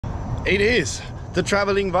It is the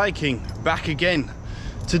traveling Viking back again.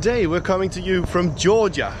 Today we're coming to you from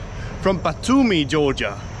Georgia, from Batumi,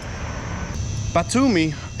 Georgia.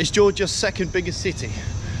 Batumi is Georgia's second biggest city.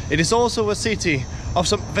 It is also a city of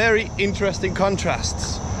some very interesting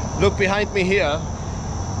contrasts. Look behind me here,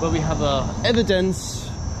 where we have evidence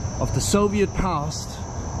of the Soviet past.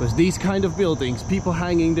 There's these kind of buildings, people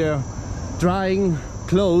hanging their drying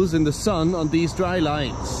clothes in the sun on these drying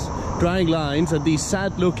lines, and these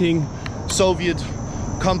sad looking Soviet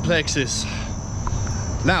complexes.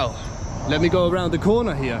 Now, let me go around the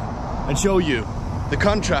corner here and show you the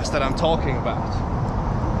contrast that I'm talking about.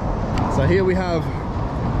 So here we have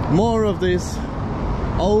more of this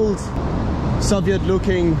old Soviet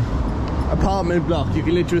looking apartment block. You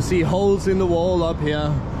can literally see holes in the wall up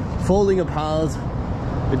here, falling apart.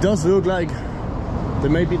 It does look like they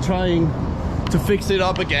may be trying to fix it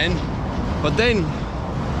up again, but then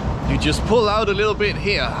you just pull out a little bit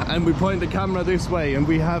here and we point the camera this way and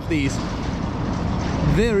we have these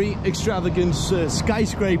very extravagant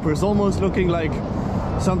skyscrapers, almost looking like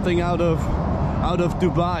something out of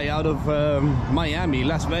Dubai, out of Miami,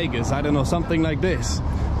 Las Vegas, I don't know, something like this.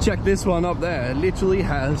 Check this one up there. It literally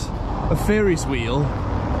has a ferris wheel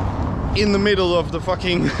in the middle of the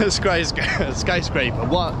fucking skyscraper.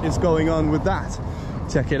 What is going on with that?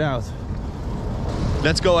 Check it out.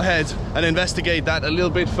 Let's go ahead and investigate that a little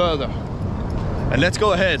bit further. And let's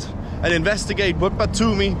go ahead and investigate what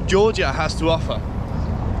Batumi, Georgia has to offer.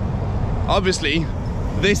 Obviously,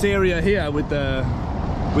 this area here with the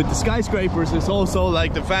skyscrapers is also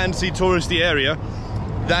like the fancy touristy area.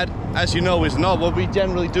 That, as you know, is not what we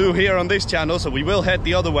generally do here on this channel, so we will head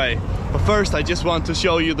the other way. But first, I just want to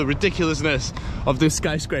show you the ridiculousness of this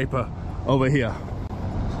skyscraper over here.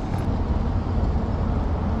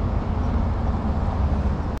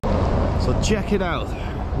 So check it out.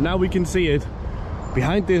 Now we can see it.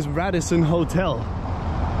 Behind this Radisson Hotel,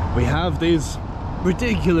 we have this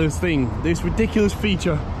ridiculous thing, this ridiculous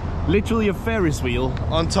feature, literally a Ferris wheel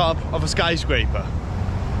on top of a skyscraper.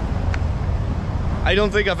 I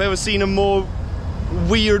don't think I've ever seen a more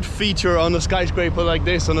weird feature on a skyscraper like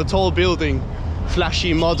this, on a tall building.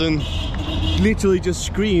 Flashy, modern, literally just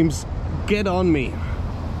screams, get on me.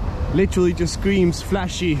 Literally just screams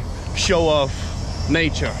flashy, show off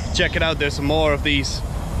nature. Check it out, there's some more of these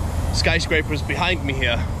skyscrapers behind me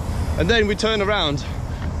here. And then we turn around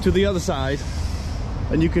to the other side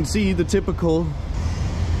and you can see the typical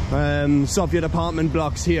Soviet apartment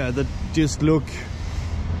blocks here that just look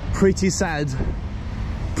pretty sad,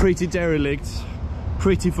 pretty derelict,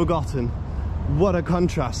 pretty forgotten. What a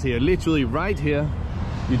contrast here. Literally right here,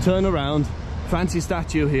 you turn around, fancy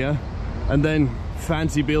statue here, and then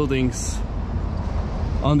fancy buildings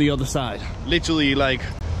on the other side. Literally like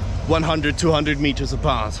 100, 200 meters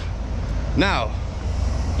apart. Now,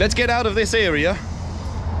 let's get out of this area,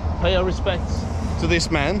 pay our respects to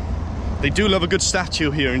this man. They do love a good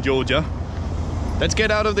statue here in Georgia. Let's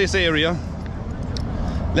get out of this area.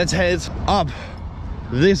 Let's head up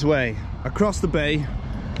this way, across the bay,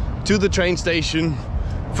 to the train station,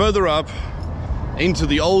 further up into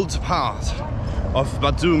the old part of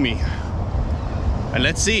Batumi. And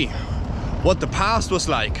let's see what the past was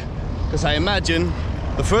like. Because I imagine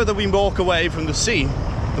the further we walk away from the sea,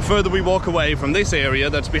 the further we walk away from this area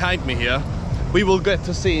that's behind me here, we will get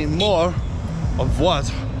to see more of what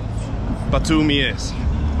Batumi is,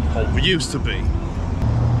 or used to be.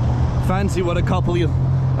 Fancy what a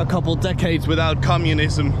couple decades without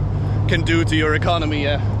communism can do to your economy,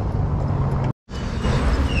 yeah?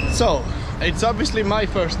 So, it's obviously my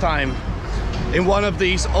first time in one of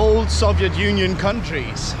these old Soviet Union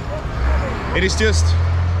countries. It is just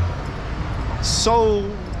so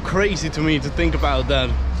crazy to me to think about that.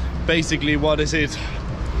 Basically, what is it?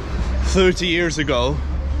 30 years ago,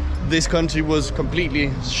 this country was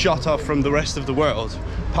completely shut off from the rest of the world,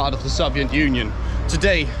 part of the Soviet Union.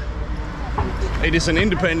 Today, it is an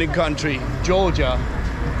independent country, Georgia,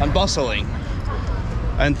 and bustling.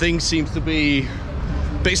 And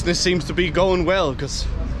business seems to be going well, because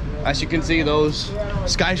as you can see, those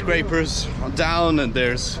skyscrapers are down and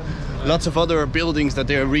there's lots of other buildings that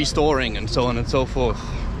they're restoring and so on and so forth.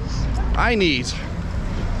 I need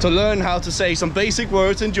to learn how to say some basic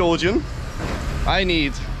words in Georgian. I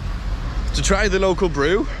need to try the local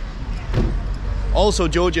brew. Also,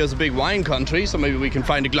 Georgia is a big wine country, so maybe we can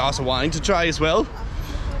find a glass of wine to try as well.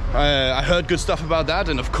 I heard good stuff about that,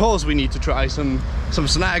 and of course we need to try some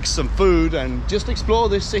snacks, some food, and just explore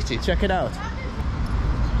this city. Check it out.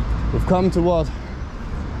 We've come to what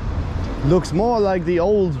looks more like the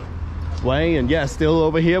old way, and yeah, still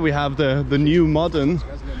over here we have the new modern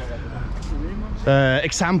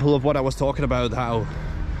example of what I was talking about, how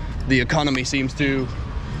the economy seems to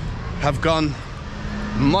have gone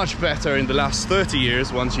much better in the last 30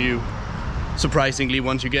 years surprisingly,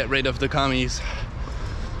 once you get rid of the commies.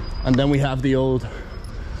 And then we have the old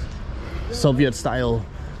Soviet style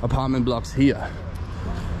apartment blocks here.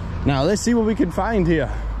 Now let's see what we can find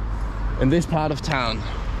here in this part of town.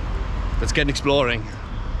 Let's get exploring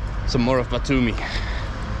some more of Batumi.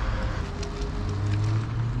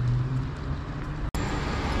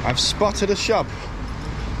 I've spotted a shop.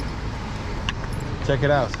 Check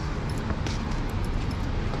it out.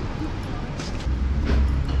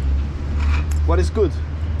 What is good?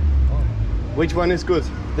 Which one is good?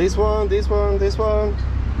 This one, this one, this one.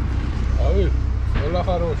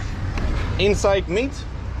 Inside meat?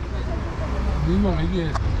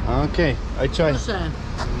 Okay, I try.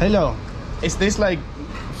 Hello. Is this like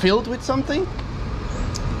filled with something?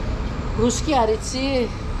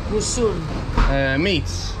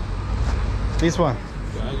 Meats. This one.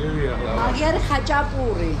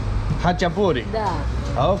 Хачапури.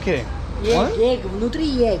 Okay. Llegue, внутри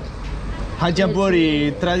llegue.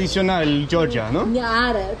 Хачапури traditional Georgia, no?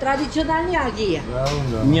 Традициональный агия.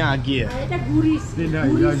 Няги. Это гуриский.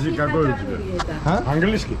 Гуриский хачапури это.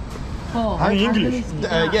 Английский? English?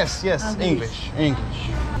 Yes, English.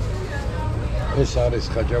 ეს არის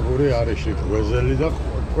ხაჭაპური, არის ღვეზელი და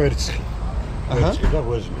კვერცხი. კვერცხი და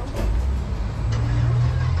ღვეზლი.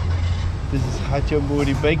 This is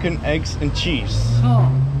hachapuri, bacon, eggs and cheese.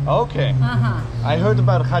 Okay. I heard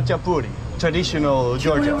about hachapuri, traditional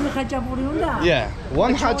Georgia. Yeah,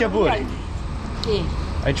 one hachapuri.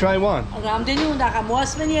 I try one.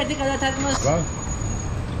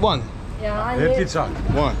 One.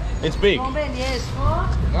 One. It's big.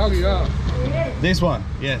 This one,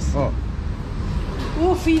 yes.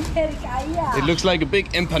 It looks like a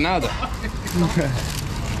big empanada.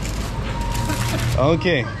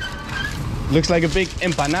 Okay. Looks like a big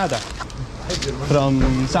empanada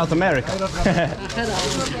from South America.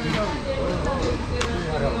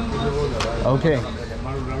 Okay.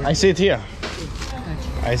 I sit here.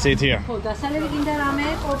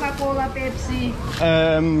 Coca-Cola, Pepsi.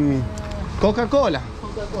 Coca-Cola.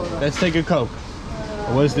 Let's take a Coke.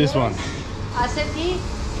 What's this one? Aceti?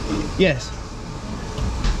 Yes.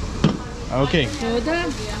 Okay.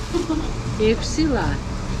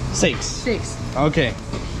 Six. Okay.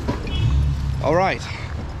 All right.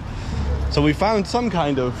 So we found some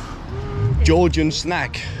kind of Georgian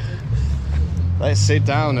snack. Let's sit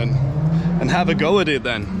down and have a go at it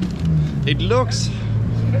then. It looks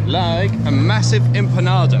like a massive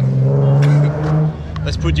empanada.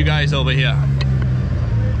 Let's put you guys over here.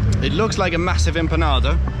 It looks like a massive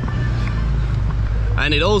empanada.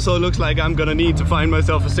 And it also looks like I'm gonna need to find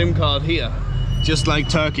myself a SIM card here. Just like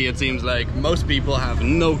Turkey, it seems like most people have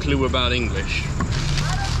no clue about English.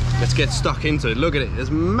 Let's get stuck into it. Look at it, it's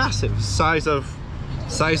massive, size of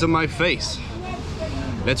my face.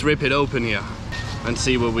 Let's rip it open here and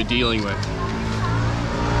see what we're dealing with.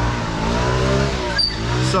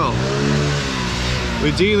 So,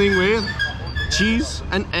 we're dealing with cheese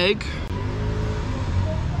and egg.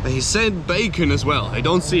 He said bacon as well. I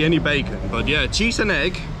don't see any bacon, but yeah, cheese and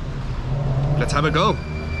egg. Let's have a go.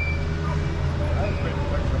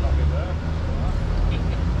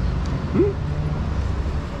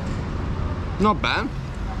 Not bad.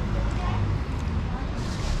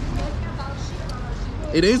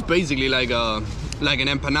 It is basically like an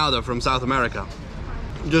empanada from South America.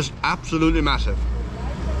 Just absolutely massive.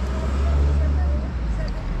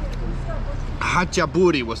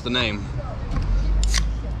 Hachapuri was the name.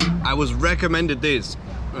 I was recommended this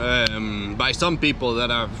by some people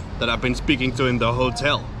that I've been speaking to in the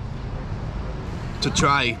hotel to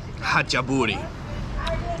try hachapuri.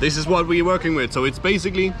 This is what we're working with. So it's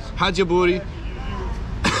basically hachapuri,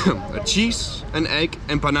 a cheese and egg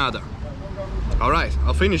empanada. All right,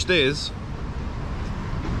 I'll finish this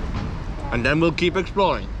and then we'll keep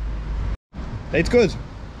exploring. It's good.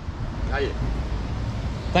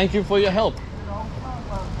 Thank you for your help.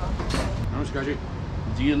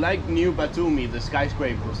 Do you like New Batumi, the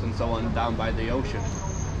skyscrapers and so on down by the ocean?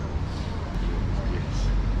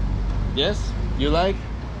 Yes? You like?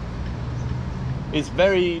 It's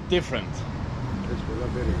very different.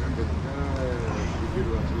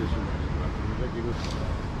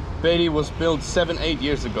 Beri was built 7-8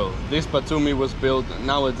 years ago. This Batumi was built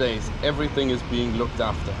nowadays. Everything is being looked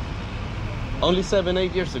after. Only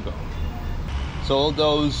 7-8 years ago. So all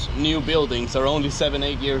those new buildings are only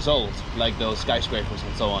 7-8 years old, like those skyscrapers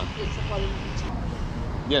and so on.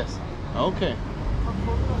 Yes. Okay.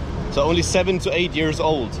 So only 7 to 8 years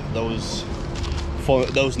old, those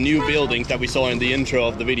new buildings that we saw in the intro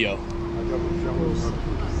of the video.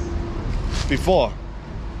 Before.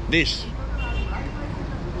 this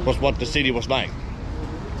was what the city was like.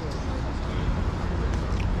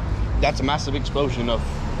 That's a massive explosion of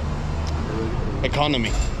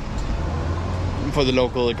economy for the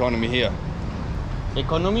local economy here.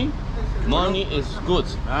 Economy? Money is good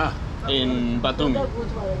in Batumi.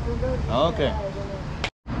 Okay.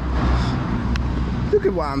 Look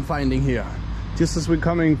at what I'm finding here. Just as we're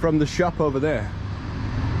coming from the shop over there.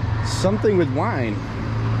 Something with wine.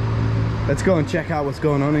 Let's go and check out what's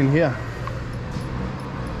going on in here.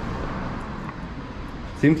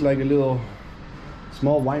 Seems like a little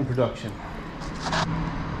small wine production.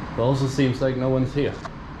 But also seems like no one's here.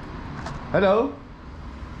 Hello?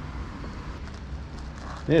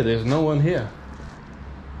 Yeah, there's no one here.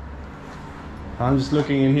 I'm just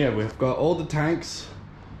looking in here. We've got all the tanks.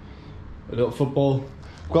 A little football.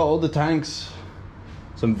 We've got all the tanks.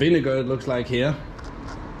 Some vinegar it looks like here.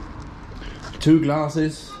 2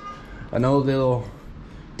 glasses. An old little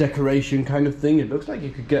decoration kind of thing. It looks like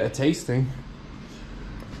you could get a tasting.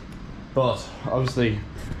 But obviously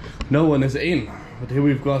no one is in. But here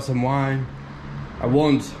we've got some wine. I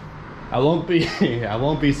won't be I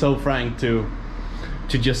won't be so frank to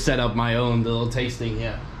just set up my own little tasting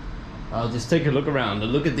here. I'll just take a look around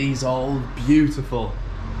and look at these all beautiful,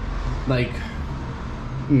 like,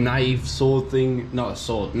 knife, sword thing, not a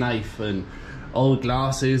sword, knife, and old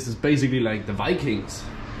glasses. It's basically like the Vikings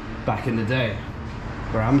back in the day,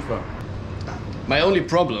 where I'm from. My only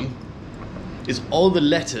problem is all the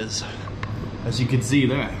letters, as you can see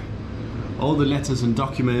there. All the letters and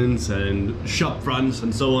documents and shop fronts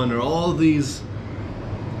and so on are all these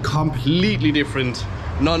completely different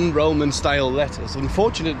non-Roman style letters.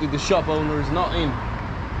 Unfortunately, the shop owner is not in.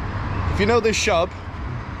 If you know this shop,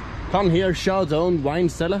 come here, Chardon wine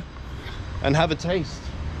cellar, and have a taste.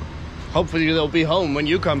 Hopefully they'll be home when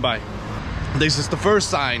you come by. This is the first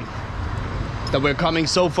sign that we're coming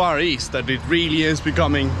so far east that it really is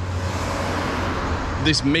becoming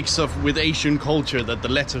this mix of with Asian culture, that the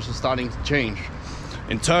letters are starting to change.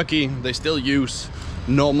 In Turkey, they still use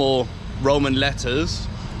normal Roman letters,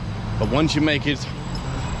 but once you make it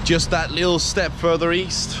just that little step further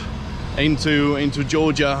east into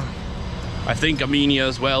Georgia, I think Armenia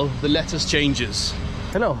as well, the letters changes.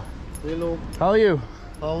 Hello. Hello. How are you?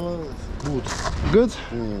 Good. Good?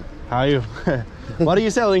 Mm. How are you? What are you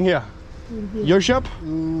selling here? Your shop?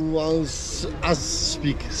 I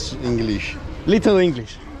speak English. Little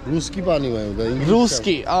English. Ruski paniłem, the English.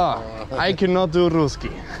 Ruski. I cannot do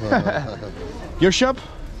Ruski. Your shop?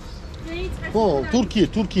 Oh, Turkey.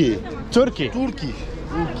 Turkey.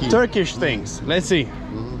 Turkish things. Let's see.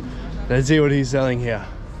 Let's see what he's selling here.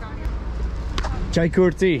 Çay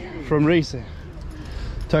kurti from Rize.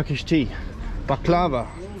 Turkish tea. Baklava.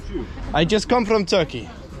 I just come from Turkey.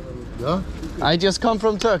 Yeah? I just come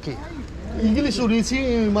from Turkey. English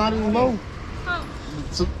urici mari mau.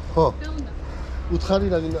 Oh.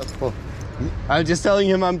 I'm just telling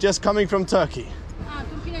him I'm just coming from Turkey.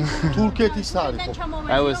 Turkey tisari.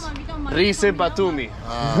 I was Rize Batumi.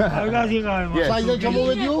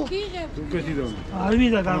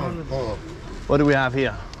 What do we have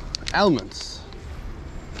here? Almonds.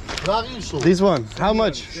 This one, how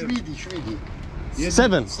much? Shvedi.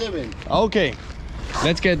 7. 7. Okay,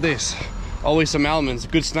 let's get this. Always some almonds,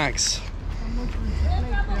 good snacks.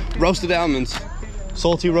 Roasted almonds,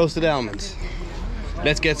 salty roasted almonds.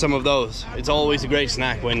 Let's get some of those. It's always a great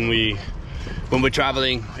snack when we're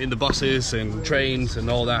traveling in the buses and trains and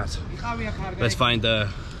all that. Let's find the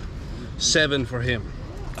 7 for him.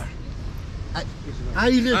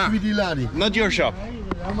 Not your shop.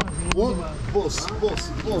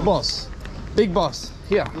 Boss. Big boss.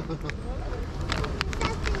 Here.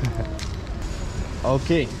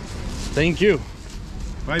 Okay. Thank you.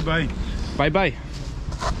 Bye. Bye.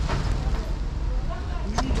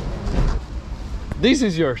 This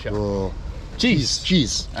is your shop. Oh. Cheese.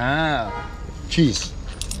 Cheese. Cheese.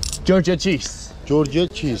 Georgia cheese. Georgia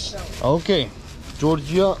cheese. Okay.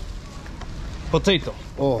 Georgia. Potato.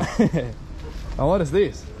 Oh. And what is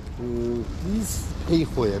this? This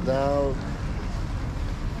now.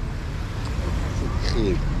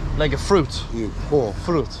 Like a fruit. Oh.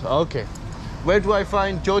 Fruit. Okay. Where do I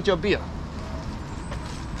find Georgia beer?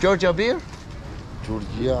 Georgia beer?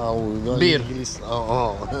 Georgia. Beer.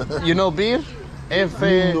 Oh. You know beer?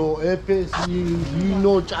 Vino,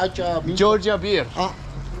 chacha. Georgia beer.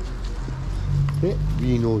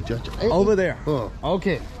 Vino, chacha. Over there. Oh.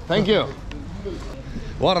 Okay. Thank you.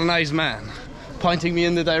 What a nice man. Pointing me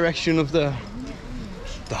in the direction of the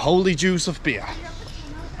holy juice of beer.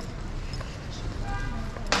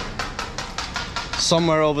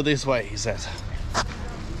 Somewhere over this way, he said.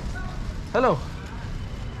 Hello.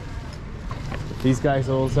 These guys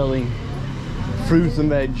are all selling fruits and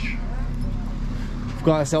veg. We've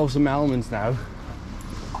got ourselves some almonds now.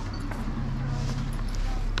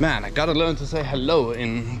 Man, I gotta learn to say hello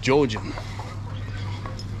in Georgian.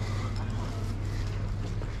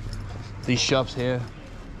 These shops here,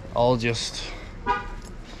 all just... I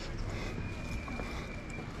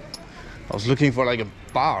was looking for like a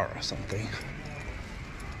bar or something,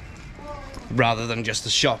 rather than just a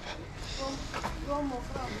shop.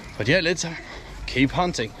 But yeah, let's keep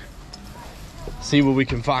hunting. See what we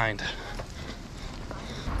can find.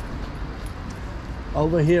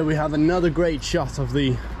 Over here we have another great shot of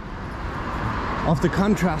the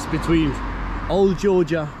contrast between old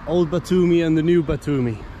Georgia, old Batumi and the new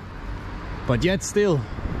Batumi. But yet still,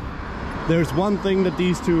 there's one thing that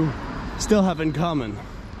these two still have in common,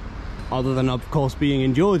 other than of course being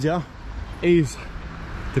in Georgia, is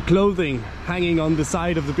the clothing hanging on the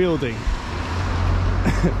side of the building.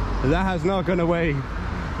 That has not gone away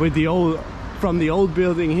with the old, from the old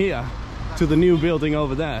building here to the new building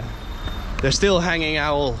over there. They're still hanging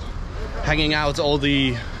out all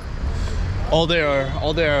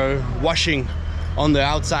their washing on the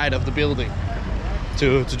outside of the building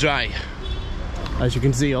to dry. As you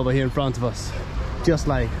can see over here in front of us, just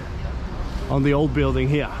like on the old building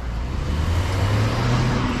here.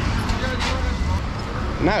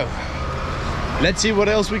 Now, let's see what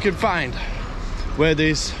else we can find where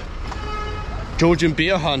this Georgian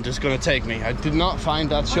Beer Hunt is gonna take me. I did not find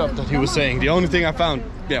that shop that he was saying. The only thing I found,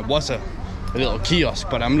 yeah, was a little kiosk,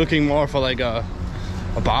 but I'm looking more for like a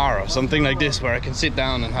bar or something like this where I can sit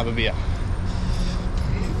down and have a beer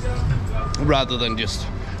rather than just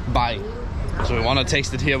buy. So we want to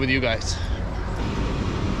taste it here with you guys.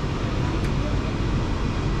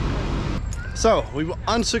 So we were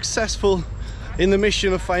unsuccessful in the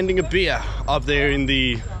mission of finding a beer up there in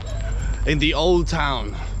the old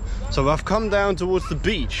town. So I've come down towards the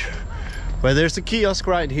beach where there's a kiosk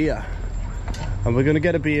right here. And we're gonna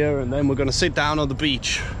get a beer and then we're gonna sit down on the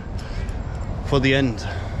beach for the end.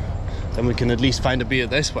 Then we can at least find a beer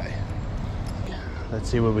this way. Let's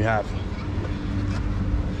see what we have.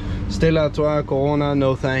 Stella Artois, Corona,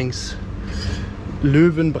 no thanks.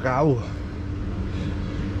 Löwenbrau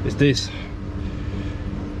is this.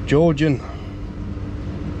 Georgian.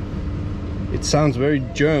 It sounds very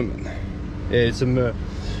German. It's a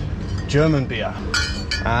German beer.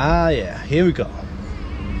 Ah yeah, here we go.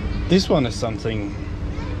 This one is something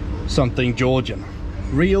Georgian.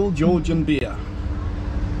 Real Georgian beer.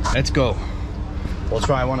 Let's go. We'll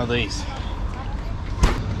try one of these.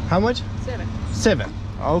 How much? 7. 7.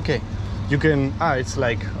 Okay. You can, it's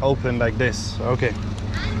like open like this. Okay.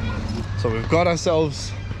 So we've got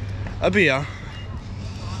ourselves a beer.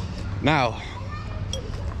 Now,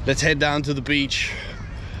 let's head down to the beach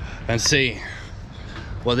and see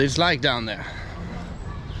what it's like down there.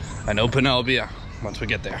 And open our beer once we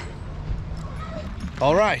get there.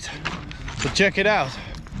 All right, so check it out.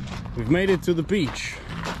 We've made it to the beach.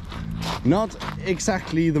 Not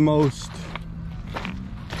exactly the most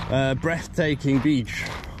breathtaking beach.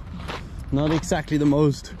 Not exactly the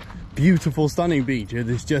most beautiful, stunning beach. It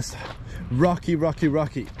is just rocky, rocky,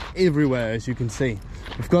 rocky everywhere, as you can see.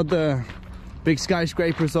 We've got the big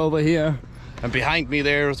skyscrapers over here, and behind me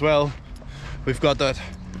there as well, we've got that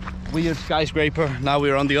weird skyscraper. Now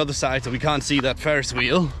we're on the other side, so we can't see that Ferris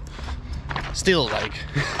wheel. Still, like,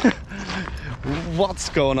 what's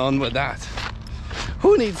going on with that?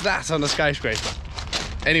 Who needs that on a skyscraper?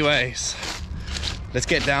 Anyways, let's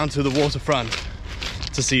get down to the waterfront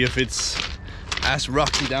to see if it's as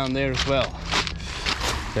rocky down there as well.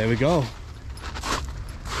 There we go.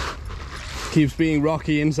 Keeps being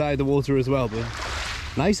rocky inside the water as well, but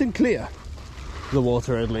nice and clear, the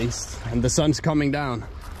water at least, and the sun's coming down.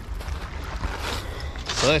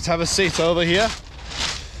 So let's have a sit over here,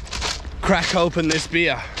 crack open this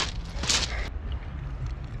beer.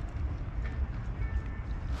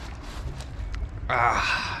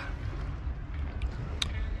 Ah,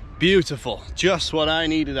 beautiful, just what I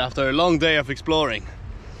needed after a long day of exploring.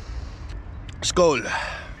 Skål.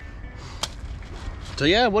 So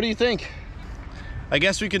yeah, what do you think? I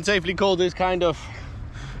guess we can safely call this kind of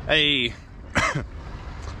a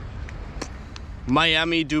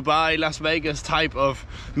Miami, Dubai, Las Vegas type of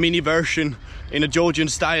mini version in a Georgian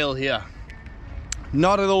style here.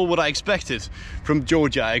 Not at all what I expected from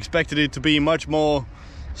Georgia. I expected it to be much more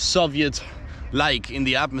Soviet-like in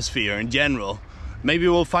the atmosphere in general. Maybe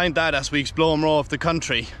we'll find that as we explore more of the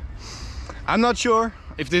country. I'm not sure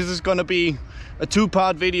if this is gonna be a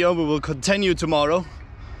 2-part video. We will continue tomorrow,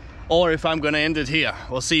 or if I'm gonna end it here.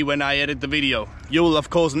 We'll see when I edit the video. You will of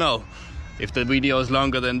course know if the video is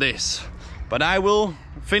longer than this. But I will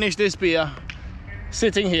finish this beer,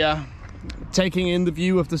 sitting here, taking in the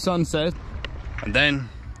view of the sunset. And then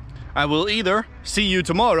I will either see you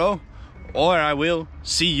tomorrow or I will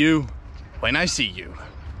see you when I see you.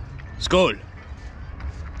 Skål!